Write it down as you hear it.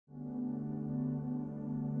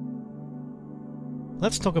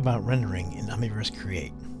Let's talk about rendering in Omniverse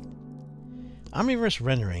Create. Omniverse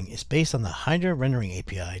rendering is based on the Hydra rendering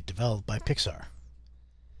API developed by Pixar.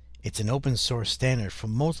 It's an open source standard for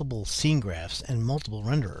multiple scene graphs and multiple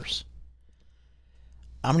renderers.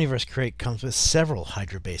 Omniverse Create comes with several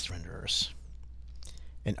Hydra-based renderers.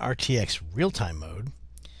 An RTX real-time mode,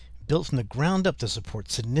 built from the ground up to support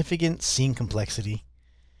significant scene complexity,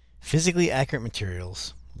 physically accurate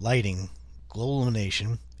materials, lighting, global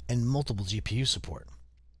illumination, and multiple GPU support.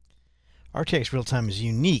 RTX real-time is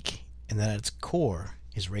unique in that at its core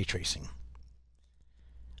is ray tracing.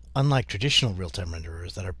 Unlike traditional real-time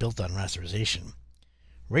renderers that are built on rasterization,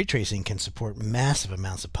 ray tracing can support massive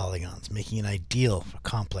amounts of polygons, making it ideal for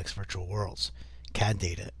complex virtual worlds, CAD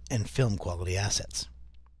data, and film quality assets.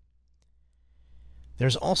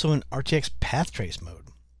 There's also an RTX Path Trace mode.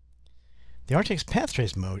 The RTX Path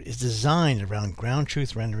Trace mode is designed around ground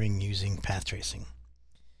truth rendering using path tracing.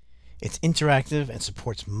 It's interactive and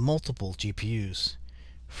supports multiple GPUs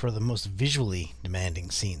for the most visually demanding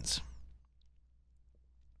scenes.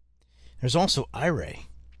 There's also Iray,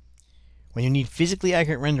 when you need physically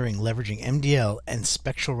accurate rendering leveraging MDL and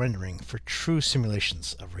spectral rendering for true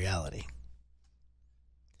simulations of reality.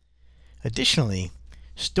 Additionally,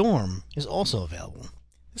 Storm is also available.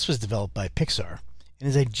 This was developed by Pixar and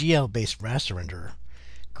is a GL-based raster renderer,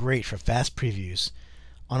 great for fast previews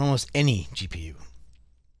on almost any GPU.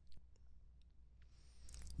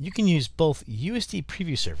 You can use both USD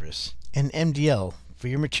Preview Surface and MDL for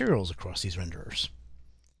your materials across these renderers.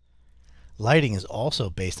 Lighting is also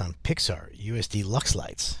based on Pixar USD Lux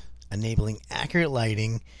lights, enabling accurate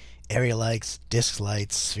lighting, area lights, disk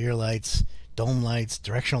lights, sphere lights, dome lights,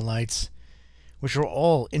 directional lights, which are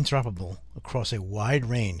all interoperable across a wide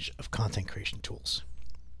range of content creation tools.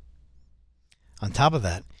 On top of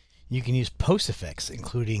that, you can use post effects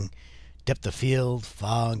including depth of field,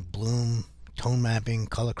 fog, bloom, tone mapping,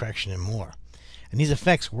 color correction, and more. And these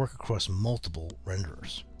effects work across multiple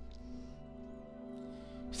renderers.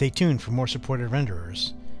 Stay tuned for more supported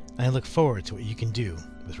renderers, and I look forward to what you can do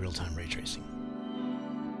with real-time ray tracing.